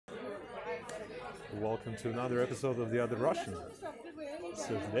welcome to another episode of The Other Russian.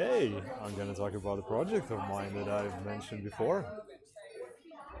 So today I'm gonna talk about a project of mine that I've mentioned before.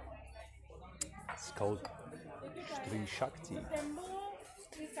 It's called Stree Shakti.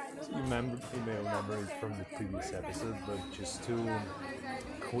 So you may remember it from the previous episode, but just to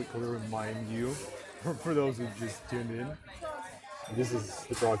quickly remind you, for those who just tuned in, this is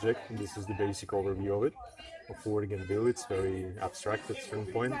the project and this is the basic overview of it. Of what we're going to do. It's very abstract at a certain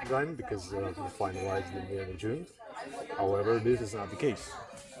point in time because we finalized in the end of June. However, this is not the case.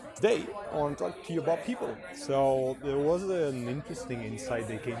 Today, I want to talk to you about people. So there was an interesting insight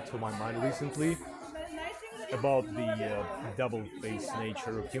that came to my mind recently about the double-faced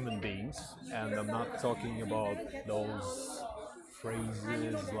nature of human beings, and I'm not talking about those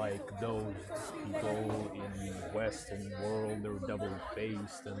phrases like those people in the Western world, they're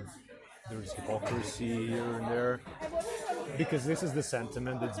double-faced and there's hypocrisy here and there, because this is the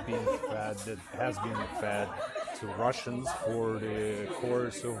sentiment that has been fed to Russians for the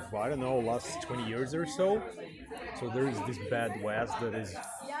course of, I don't know, last 20 years or so. So there is this bad West that is,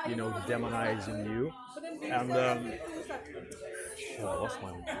 demonizing you. And I lost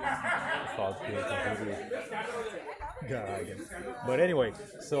my thought here completely. Yeah, again. But anyway,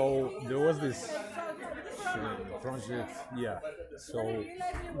 so there was this project, so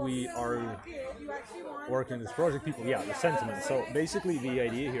we are working this project, people, the sentiment. So basically the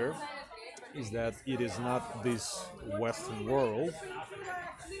idea here is that it is not this Western world,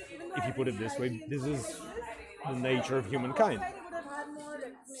 if you put it this way, this is the nature of humankind.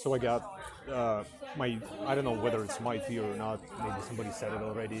 So I got I don't know whether it's my theory or not, maybe somebody said it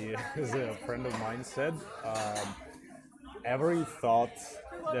already, as a friend of mine said, every thought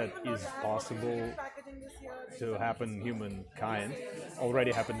that is possible to happen in humankind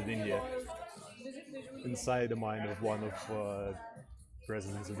already happened in India, inside the mind of one of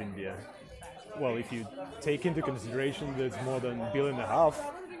presidents of India. Well, if you take into consideration that it's more than $1.5 billion,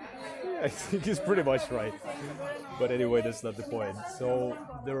 I think he's pretty much right. But anyway, that's not the point. So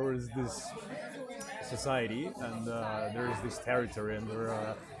there is this society and there is this territory, and there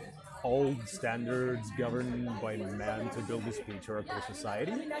are old standards governed by man to build this patriarchal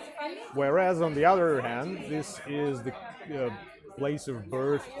society. Whereas on the other hand, this is the place of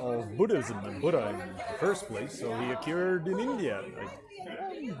birth of Buddhism and Buddha in the first place. So he appeared in India.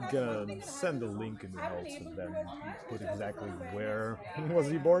 I'm gonna send a link in the notes and then put exactly where was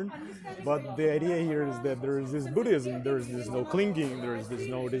he born. But the idea here is that there is this Buddhism, there is this no clinging, there is this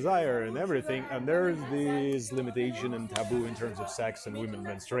no desire and everything, and there is this limitation and taboo in terms of sex and women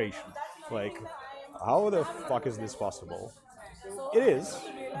menstruation. Like, how the fuck is this possible? It is,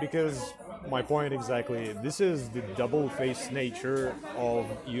 because my point exactly, this is the double-faced nature of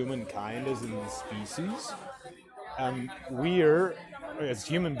humankind as in species, and we're, as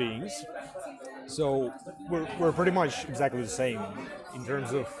human beings, so we're pretty much exactly the same in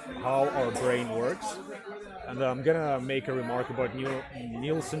terms of how our brain works. And I'm gonna make a remark about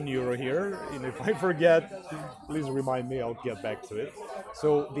Nielsen Neuro here, and if I forget, please remind me, I'll get back to it.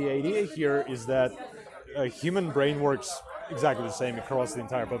 So the idea here is that a human brain works exactly the same across the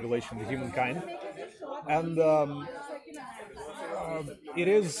entire population of humankind, and it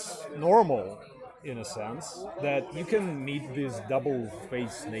is normal in a sense that you can meet this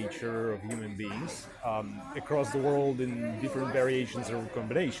double-faced nature of human beings across the world in different variations or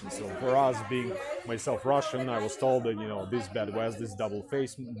combinations. So for us, being myself Russian, I was told that this bad West, this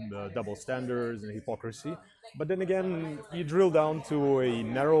double-face, double standards and hypocrisy. But then again, you drill down to a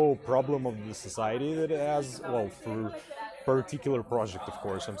narrow problem of the society that has, well, through particular project, of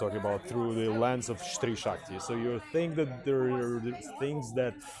course, I'm talking about through the lens of Stree Shakti. So you think that there are things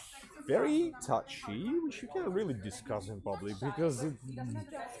that very touchy, which you can't really discuss in public because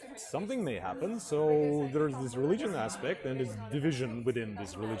something may happen. So there's this religion aspect and this division within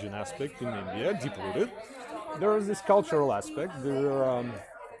this religion aspect in India, deep-rooted. There is this cultural aspect. There are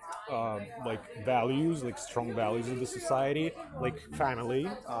like values, like strong values of the society, like family.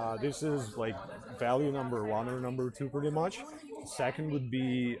 This is like value number one or number two, pretty much. Second would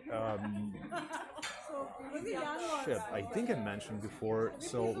be I think I mentioned before.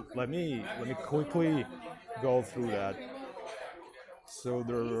 So let me quickly go through that. So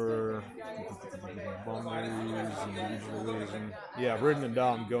there are boundaries, individualism. Yeah, I've written it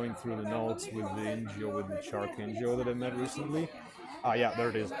down, going through the notes with the NGO, with the Shark NGO that I met recently. Yeah, there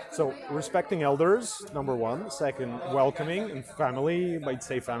it is. So respecting elders, number one. Second, welcoming and family. I'd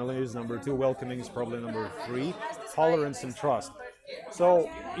say family is number two. Welcoming is probably number three. Tolerance and trust. So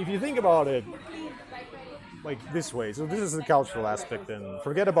if you think about it like this way, so this is the cultural aspect, and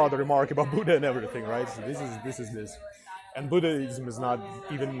forget about the remark about Buddha and everything, right? So this is this. And Buddhism is not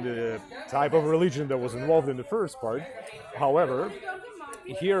even the type of religion that was involved in the first part. However,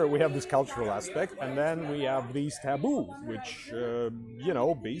 here we have this cultural aspect, and then we have these taboo, which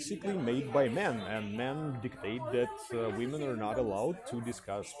basically made by men, and men dictate that women are not allowed to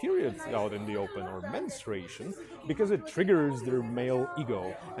discuss periods out in the open or menstruation because it triggers their male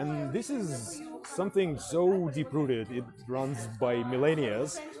ego. And this is something so deep-rooted, it runs by millennia.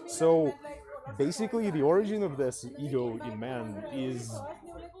 So basically the origin of this ego in man is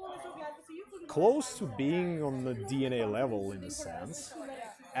close to being on the DNA level in a sense.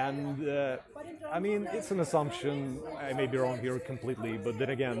 And I mean, it's an assumption, I may be wrong here completely, but then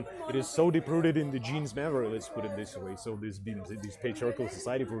again, it is so deep-rooted in the genes memory, let's put it this way. So there's been this patriarchal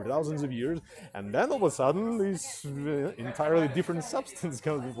society for thousands of years, and then all of a sudden, this entirely different substance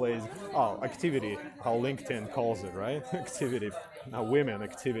comes into place. Oh, activity, how LinkedIn calls it, right? Activity. Now women,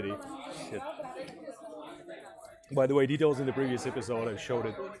 activity. Shit. By the way, details in the previous episode, I showed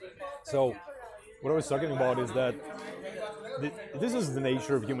it. So, what I was talking about is that this is the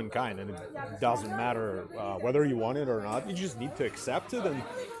nature of humankind, and it doesn't matter whether you want it or not. You just need to accept it and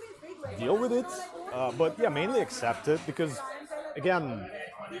deal with it. But yeah, mainly accept it, because again,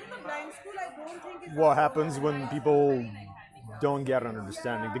 what happens when people don't get an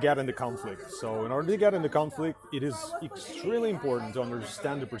understanding? They get into conflict. So in order to get into conflict, it is extremely important to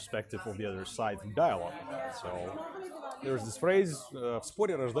understand the perspective of the other side through dialogue. So there's this phrase, в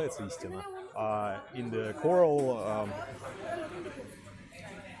споре рождается истина. In the choral,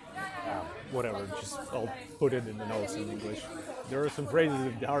 whatever, just I'll put it in the notes in English. There are some phrases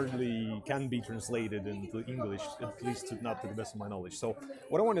that hardly can be translated into English, at least not to the best of my knowledge. So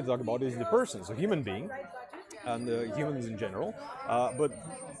what I want to talk about is the person, so human being, and humans in general, but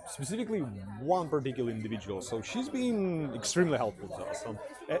specifically one particular individual. So she's been extremely helpful to us.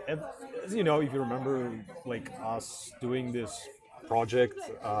 As you know, if you remember, like us doing this project,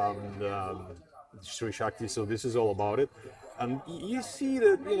 Stree Shakti, so this is all about it. And you see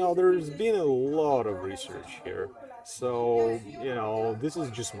that, there's been a lot of research here. So, this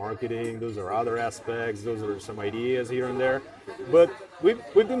is just marketing, those are other aspects, those are some ideas here and there. But we've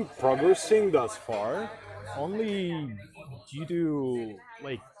been progressing thus far only due to,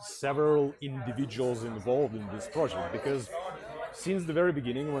 several individuals involved in this project. Because since the very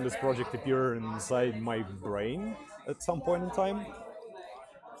beginning, when this project appeared inside my brain at some point in time,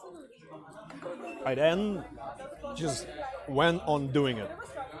 I then just went on doing it.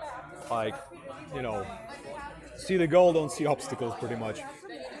 See the goal, don't see obstacles, pretty much.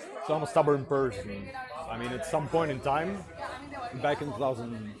 So I'm a stubborn person. I mean, at some point in time, back in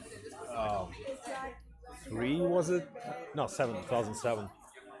 2003, was it? No, 2007.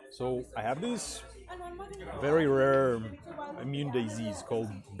 So I have this very rare immune disease called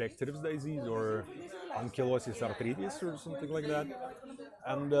Bacter's disease, or ankylosis arthritis, or something like that.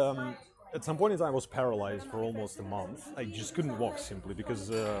 And at some point in time, I was paralyzed for almost a month. I just couldn't walk, simply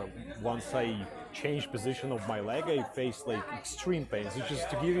because once I changed position of my leg, I faced extreme pain. So just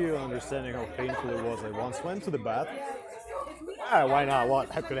to give you an understanding how painful it was, I once went to the bath. Why not?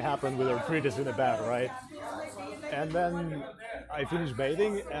 What could happen with arthritis in the bath, right? And then I finished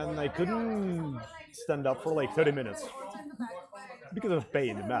bathing, and I couldn't stand up for 30 minutes. Because of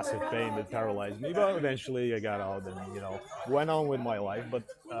pain, the massive pain that paralyzed me. But eventually I got out and, went on with my life. But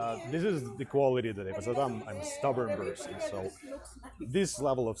this is the quality that I possess. I'm a stubborn person. So this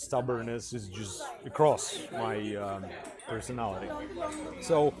level of stubbornness is just across my personality.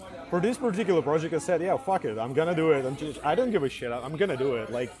 So for this particular project, I said, yeah, fuck it. I'm gonna do it. I don't give a shit. I'm gonna do it.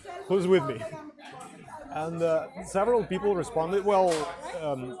 Who's with me? And several people responded, well,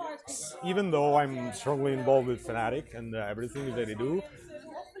 even though I'm strongly involved with Fanatic and everything that I do,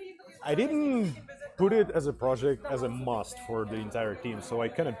 I didn't put it as a project as a must for the entire team. So I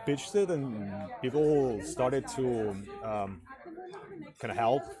kind of pitched it, and people started to kind of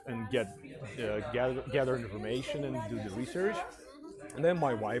help and gather information and do the research. And then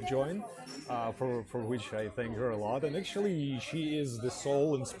my wife joined, for which I thank her a lot. And actually, she is the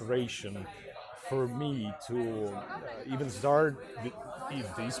sole inspiration for me to even start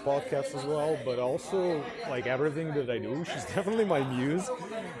these podcasts as well, but also everything that I do. She's definitely my muse,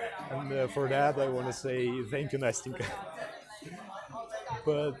 and for that I want to say thank you, Nastinka.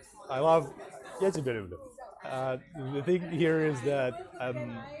 But I love the thing here is that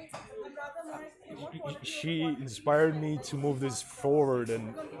she inspired me to move this forward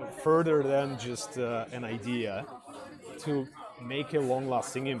and further than just an idea, to make a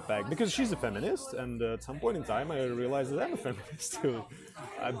long-lasting impact, because she's a feminist, and at some point in time I realized that I'm a feminist too.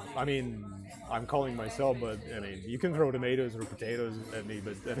 I mean, I'm calling myself, but you can throw tomatoes or potatoes at me,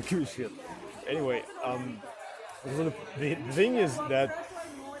 but I don't give a shit. Anyway, So the thing is that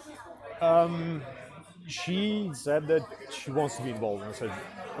she said that she wants to be involved, and I said,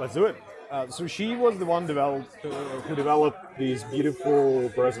 let's do it. So she was the one who developed this beautiful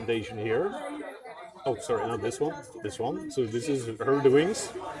presentation here. Oh, sorry, not this one. This one. So this is her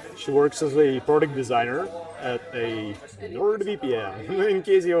doings. She works as a product designer at a NordVPN. In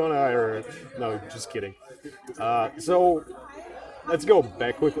case you wanna hire. No, just kidding. So let's go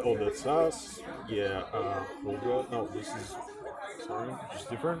back quickly. Oh, that's us. Yeah. We'll go. No, this is. Sorry, just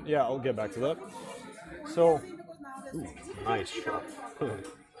different. Yeah, I'll get back to that. So, ooh, nice shot. No,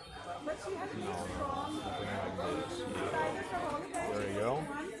 nothing like this. Yeah. There you go.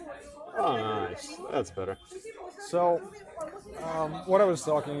 Oh, nice. That's better. So, what I was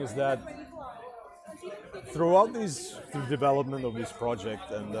talking is that throughout the development of this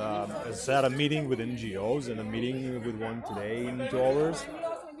project, and as I said, I'm meeting with NGOs, and I'm meeting with one today in 2 hours.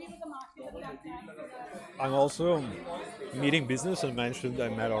 I'm also meeting business. I mentioned I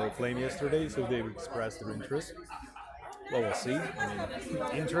met Oriflame yesterday, so they've expressed their interest. Well, we'll see. I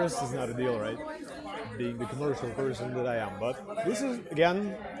mean, interest is not a deal, right? Being the commercial person that I am. But this is,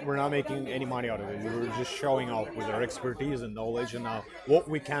 again, we're not making any money out of it. We're just showing off with our expertise and knowledge and what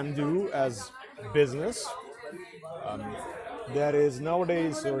we can do as business. That is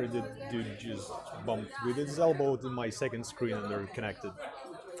nowadays, sorry, the dude just bumped with his elbow to my second screen and they're connected.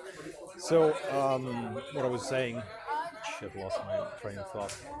 So, what I was saying, shit, lost my train of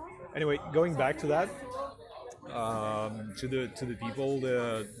thought. Anyway, going back to that, to the people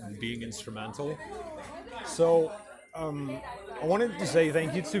being instrumental. So I wanted to say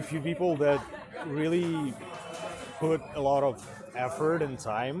thank you to a few people that really put a lot of effort and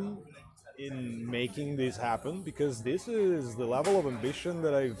time in making this happen, because this is the level of ambition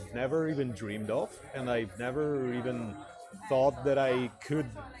that I've never even dreamed of, and I've never even thought that I could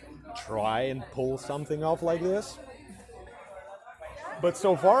try and pull something off like this. But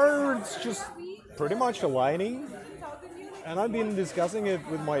so far, it's just pretty much aligning. And I've been discussing it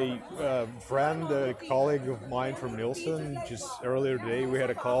with my friend, a colleague of mine from Nielsen. Just earlier today, we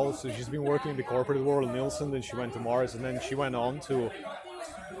had a call. So she's been working in the corporate world in Nielsen, then she went to Mars, and then she went on to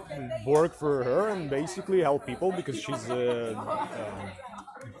work for her and basically help people, because she's a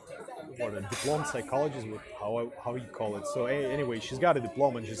diploma psychologist, how you call it. So anyway, she's got a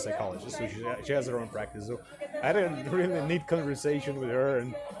diploma and she's a psychologist, so she has her own practice. So I had a really neat conversation with her,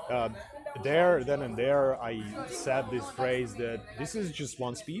 and then and there I said this phrase that this is just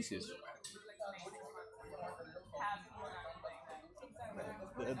one species.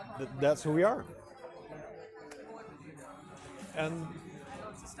 That's who we are. And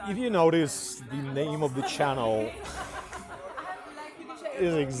if you notice, the name of the channel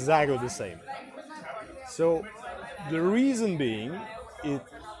is exactly the same. So the reason being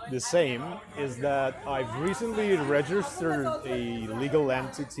the same is that I've recently registered a legal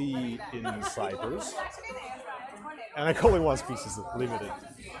entity in Cyprus, and I call it one species limited.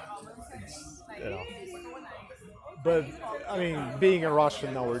 You know. But I mean, being a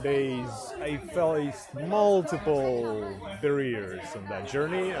Russian nowadays, I faced multiple barriers on that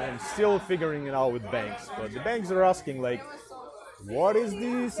journey. I'm still figuring it out with banks, but the banks are asking like, what is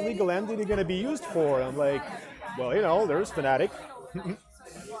this legal entity going to be used for? I'm like, well, there's Fanatic.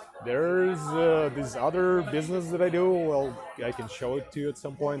 There's this other business that I do. Well, I can show it to you at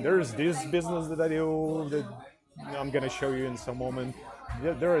some point. There's this business that I do that I'm going to show you in some moment.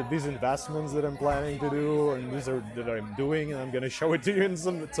 There are these investments that I'm planning to do, and these are that I'm doing, and I'm going to show it to you at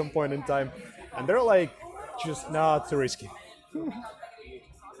some point in time. And they're like, just not too risky. I'm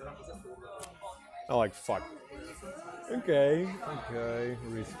like, fuck. Okay,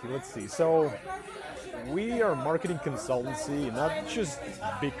 risky. Let's see. So we are a marketing consultancy, not just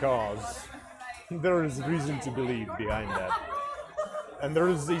because there is reason to believe behind that. And there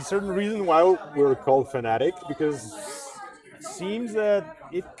is a certain reason why we're called Fanatic, because it seems that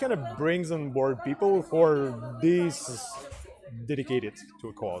it kind of brings on board people who are dedicated to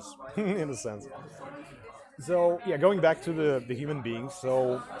a cause, in a sense. So yeah, going back to the human beings.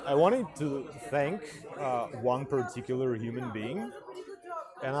 So I wanted to thank one particular human being,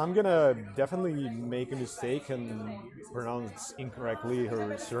 and I'm gonna definitely make a mistake and pronounce incorrectly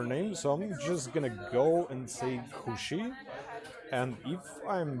her surname. So I'm just gonna go and say Kushi. And if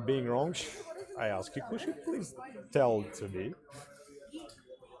I'm being wrong, I ask you, Kushi, please tell to me.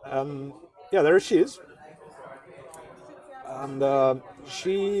 Yeah, there she is. And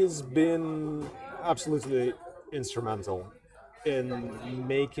she's been absolutely instrumental in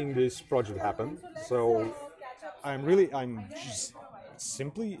making this project happen. So I'm just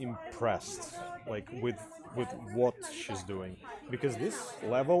simply impressed, like with with what she's doing, because this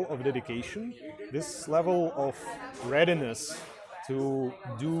level of dedication, this level of readiness to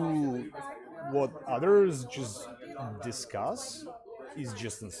do what others just discuss is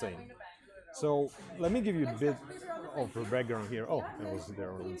just insane. So let me give you a bit of a background here. Oh, I was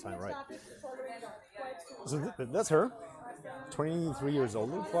there all the time, right? So that's her, 23 years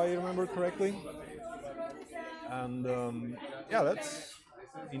old, if I remember correctly. And yeah, that's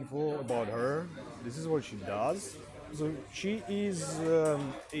info about her. This is what she does. So she is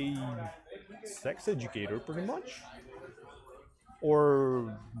a sex educator, pretty much.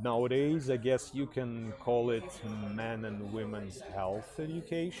 Or nowadays, I guess you can call it men and women's health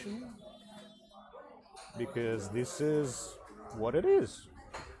education, because this is what it is,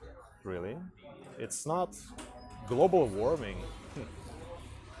 really. It's not global warming,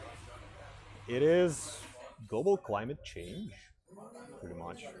 it is global climate change, pretty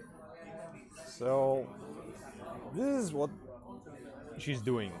much. So, this is what she's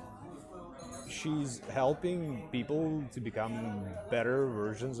doing. She's helping people to become better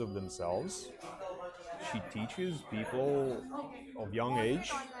versions of themselves. She teaches people of young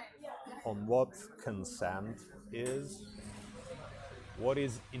age on what consent is, what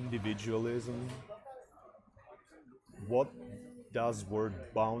is individualism, what does word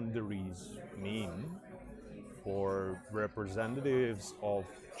boundaries mean for representatives of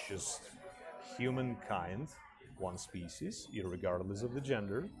just humankind, one species, irregardless of the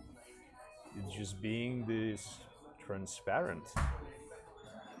gender. It's just being this transparent.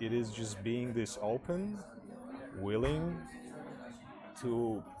 It is just being this open, willing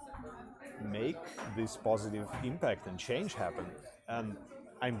to make this positive impact and change happen. And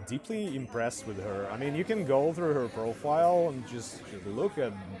I'm deeply impressed with her. I mean, you can go through her profile and just look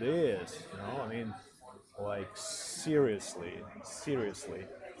at this, you know? I mean, like, seriously, seriously.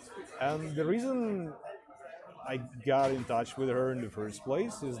 And the reason I got in touch with her in the first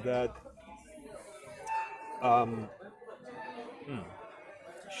place is that,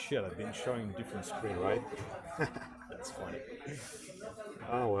 shit, I've been showing different screen, right? That's funny.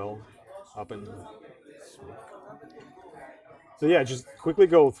 Oh well, up in smoke. So yeah, just quickly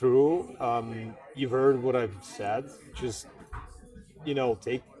go through. You've heard what I've said. Just,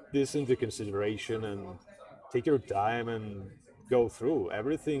 take this into consideration and take your time and go through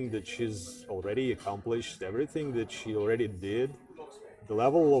everything that she's already accomplished, everything that she already did, the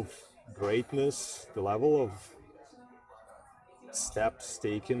level of greatness, the level of steps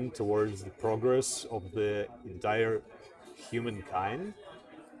taken towards the progress of the entire humankind.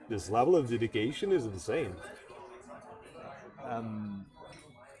 This level of dedication is insane.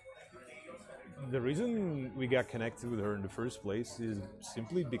 The reason we got connected with her in the first place is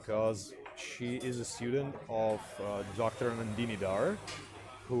simply because she is a student of Dr. Nandini Dar,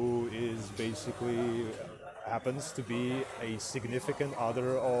 who is basically happens to be a significant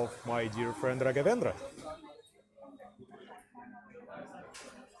other of my dear friend Raghavendra.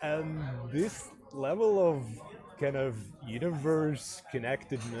 And this level of kind of universe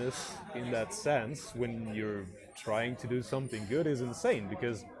connectedness in that sense, when you're trying to do something good, is insane,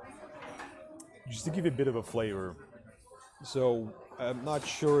 because just to give you a bit of a flavor. So I'm not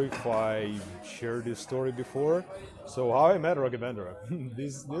sure if I shared this story before. So how I met Raghavendra.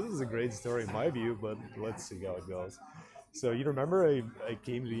 This is a great story in my view, but let's see how it goes. So you remember I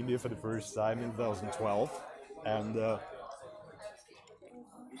came to India for the first time in 2012, and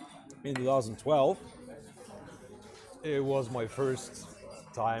in 2012 it was my first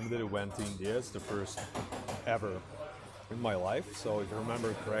time that I went to India. It's the first ever in my life. So if you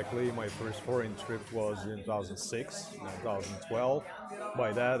remember correctly, my first foreign trip was in 2006, 2012.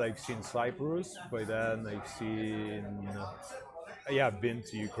 By that I've seen Cyprus. By then I've seen, yeah, I've been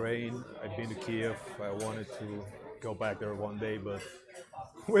to Ukraine. I've been to Kiev. I wanted to go back there one day, but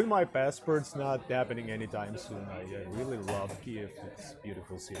with my passport's not happening anytime soon. I really love Kiev. It's a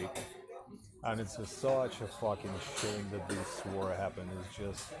beautiful city. And it's just such a fucking shame that this war happened. It's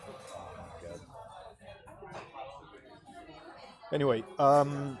just, oh my god. Anyway,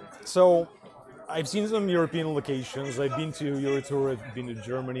 so I've seen some European locations. I've been to Eurotour, I've been to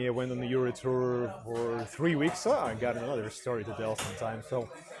Germany. I went on the Eurotour for 3 weeks. Oh, I got another story to tell sometime. So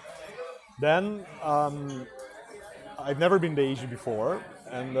then, I've never been to Asia before,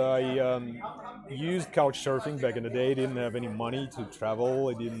 and I used couch surfing back in the day. I didn't have any money to travel.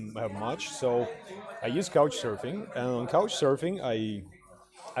 I didn't have much, so I used couch surfing. And on couch surfing,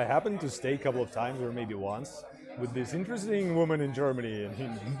 I happened to stay a couple of times, or maybe once, with this interesting woman in Germany,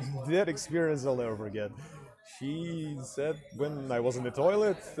 and that experience I'll never forget. She said when I was in the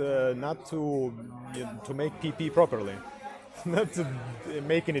toilet not to to make pee pee properly. not to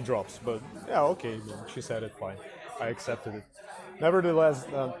make any drops, but yeah, okay, she said it, fine. I accepted it. Nevertheless,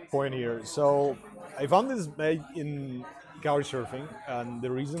 point here. So I found this guy in couch surfing, and the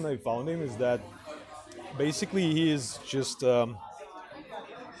reason I found him is that basically he is just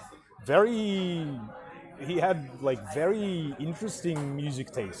very he had like very interesting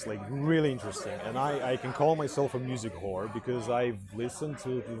music taste, like really interesting. And I can call myself a music whore because I've listened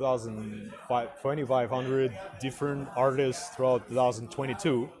to 2,500 different artists throughout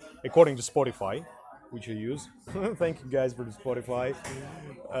 2022, according to Spotify, which I use. Thank you guys for the Spotify.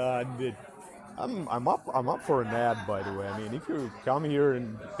 And I'm up for an ad, by the way. I mean, if you come here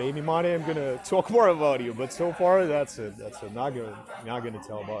and pay me money, I'm gonna talk more about you. But so far, that's it. That's it. Not gonna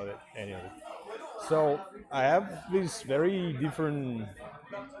tell about it anyway. So I have these very different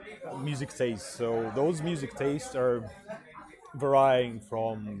music tastes. So those music tastes are varying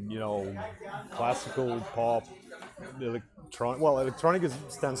from classical pop, electronic. Well, electronic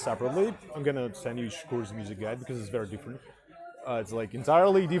stands separately. I'm gonna send you Shukur's music guide because it's very different. It's like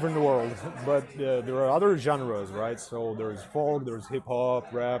entirely different world, but there are other genres, right? So there's folk, there's hip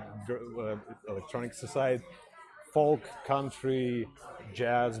hop, rap, electronic aside, folk, country,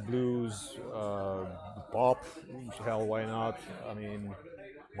 jazz, blues, pop. Hell, why not? I mean,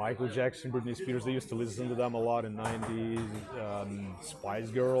 Michael Jackson, Britney Spears. They used to listen to them a lot in '90s. Spice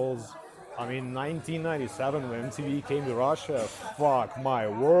Girls. I mean, 1997 when MTV came to Russia, fuck, my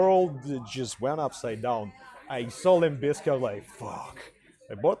world just went upside down. I saw Limp Bizkit, like, fuck.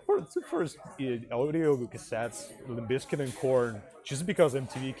 I bought the first audio cassettes, Limp Bizkit and Korn, just because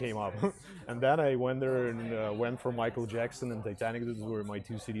MTV came up. And then I went there and went for Michael Jackson and Titanic. Those were my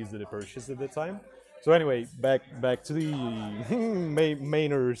two CDs that I purchased at the time. So anyway, back to the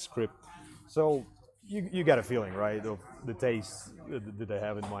mainer script. So you get a feeling, right, of the taste that I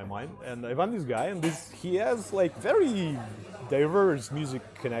have in my mind. And I found this guy, and he has like very diverse music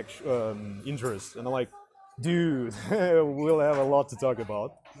connection interests, and I'm like, dude, we'll have a lot to talk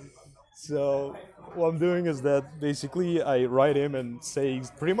about. So what I'm doing is that basically I write him and say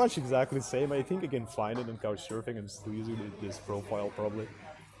pretty much exactly the same. I think I can find it on Couchsurfing. I'm still using this profile probably.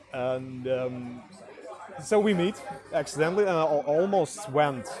 And so we meet accidentally, and I almost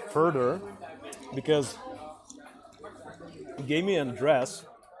went further because he gave me an address,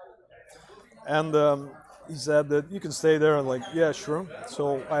 and he said that you can stay there. And like, yeah, sure.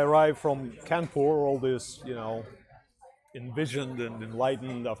 So I arrived from Kanpur, all this, envisioned and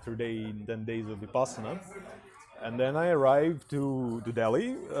enlightened after 10 days of Vipassana. And then I arrived to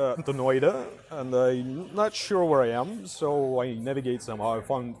Delhi, to Noida, and I'm not sure where I am, so I navigate somehow. I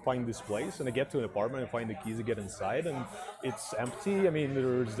find this place, and I get to an apartment, I find the keys, I get inside, and it's empty. I mean,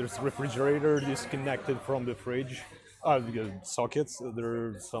 there's a refrigerator disconnected from the fridge, the sockets.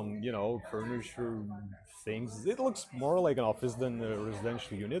 There's some, furniture things. It looks more like an office than a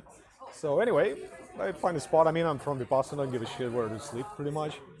residential unit. So anyway, I find a spot. I mean, I'm from Vipassana, don't give a shit where to sleep, pretty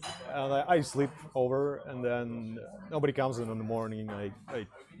much. And I sleep over, and then nobody comes in the morning. I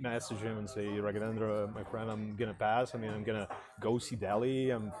message him and say, Raghunendra, my friend, I'm gonna pass. I mean, I'm gonna go see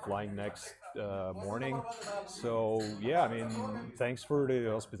Delhi. I'm flying next morning. So yeah, I mean, thanks for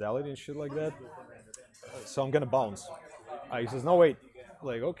the hospitality and shit like that. So I'm gonna bounce. He says, no, wait.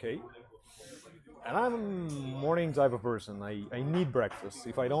 Like, okay. And I'm a morning type of person. I need breakfast.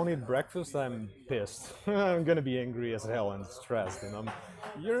 If I don't eat breakfast, I'm pissed. I'm gonna be angry as hell and stressed, and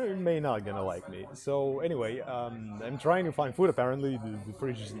you may not gonna like me. So anyway, I'm trying to find food. Apparently, the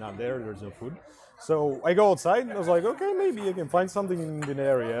fridge is not there. There's no food. So I go outside, and I was like, okay, maybe I can find something in the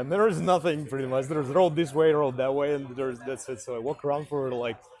area. And there is nothing, pretty much. There's a road this way, road that way, and that's it. So I walk around for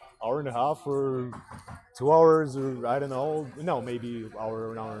like hour and a half or 2 hours, or I don't know. No, maybe an hour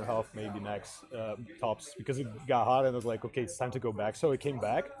and a half, maybe max tops, because it got hot and I was like, okay, it's time to go back. So I came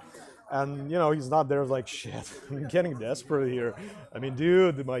back, and he's not there. I was like, shit, I'm getting desperate here. I mean,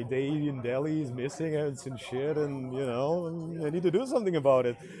 dude, my day in Delhi is missing and shit, and I need to do something about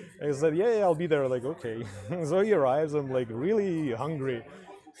it. And I said, yeah, I'll be there. Like, okay. So he arrives. I'm like really hungry.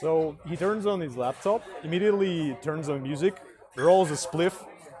 So he turns on his laptop, immediately turns on music, rolls a spliff.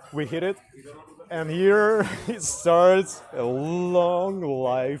 We hit it, and here it starts a long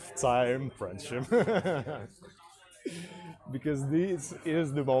lifetime friendship. Because this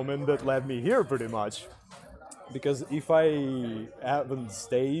is the moment that led me here, pretty much. Because if I haven't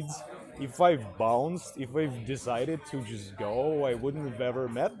stayed, if I've bounced, if I've decided to just go, I wouldn't have ever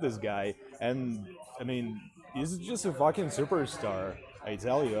met this guy. And I mean, he's just a fucking superstar, I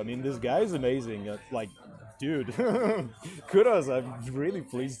tell you. I mean, this guy is amazing. Like, dude, kudos, I'm really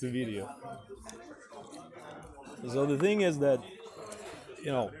pleased to meet you. So the thing is that,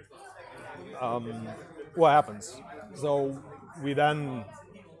 what happens? So we then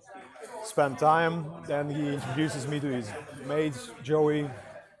spend time, then he introduces me to his mates, Joey,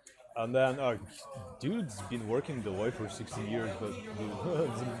 and then, dude's been working Deloitte for 60 years, but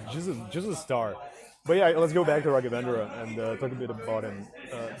just a star. But yeah, let's go back to Raghavendra and talk a bit about him.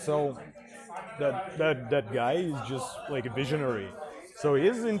 So that guy is just like a visionary. So he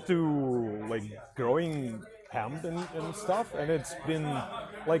is into like growing hemp and stuff, and it's been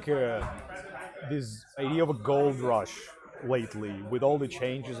like this idea of a gold rush lately with all the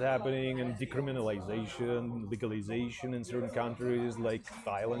changes happening and decriminalization, legalization in certain countries like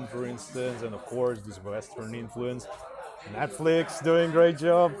Thailand, for instance, and of course this Western influence. Netflix doing a great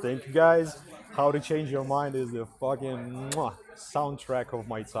job. Thank you guys. How to Change Your Mind is the fucking soundtrack of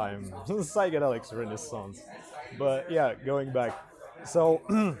my time. Psychedelics Renaissance. But yeah, going back. So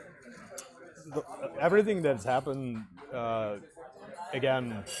everything that's happened,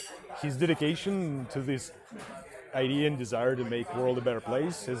 again, his dedication to this idea and desire to make world a better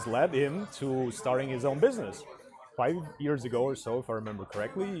place has led him to starting his own business. 5 years ago or so, if I remember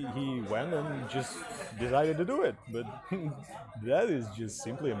correctly, he went and just decided to do it. But that is just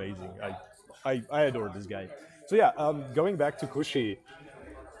simply amazing. I adore this guy. So yeah, going back to Kushi,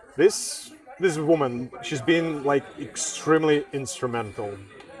 this woman, she's been like extremely instrumental,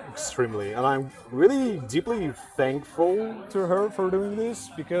 extremely, and I'm really deeply thankful to her for doing this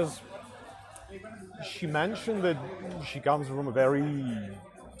because she mentioned that she comes from a very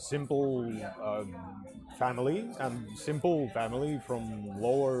simple family and simple family from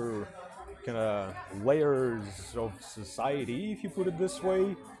lower kind of layers of society, if you put it this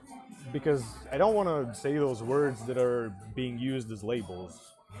way, because I don't want to say those words that are being used as labels.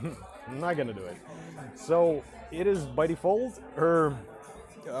 I'm not gonna do it. So it is by default her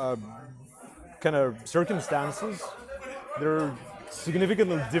kind of circumstances. They're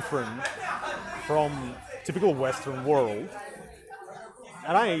significantly different from typical Western world.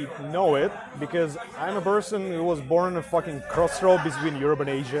 And I know it because I'm a person who was born in a fucking crossroad between Europe and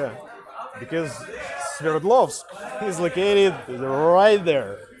Asia. Because Sverdlovsk is located right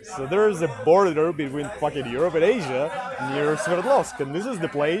there. So there's a border between fucking Europe and Asia near Sverdlovsk. And this is the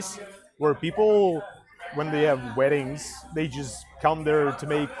place where people, when they have weddings, they just come there to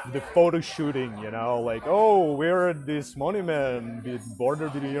make the photo shooting, you know, like, oh, we're at this monument, the border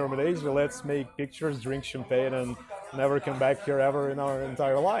between Europe and Asia, let's make pictures, drink champagne, and never come back here ever in our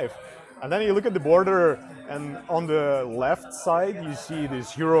entire life. And then you look at the border, and on the left side, you see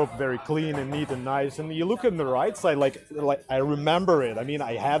this Europe very clean and neat and nice. And you look at the right side, like I remember it. I mean,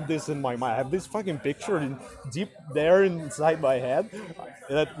 I have this in my mind. I have this fucking picture deep there inside my head.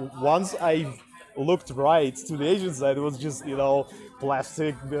 That once I looked right to the Asian side, it was just, you know,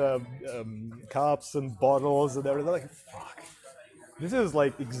 plastic cups and bottles and everything. Like, fuck, this is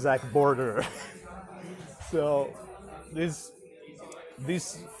like exact border. So this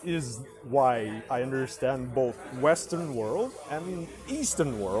is why I understand both Western world and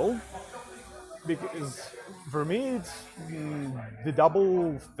Eastern world, because for me it's the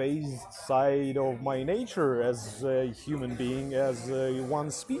double-faced side of my nature as a human being, as one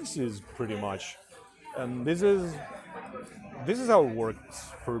species, pretty much. And this is how it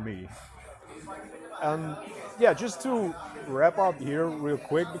works for me. And yeah, just to wrap up here real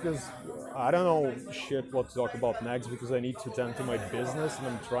quick, because I don't know shit what to talk about next, because I need to tend to my business and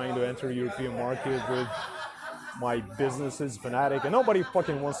I'm trying to enter European market with my business is fanatic and nobody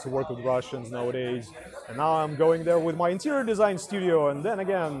fucking wants to work with Russians nowadays. And now I'm going there with my interior design studio, and then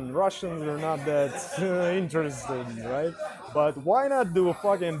again, Russians are not that interested, right? But why not do a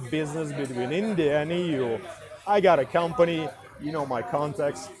fucking business between India and EU? I got a company, you know my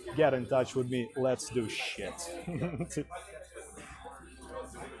contacts, get in touch with me, let's do shit.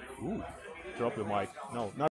 Ooh, drop the mic. No, not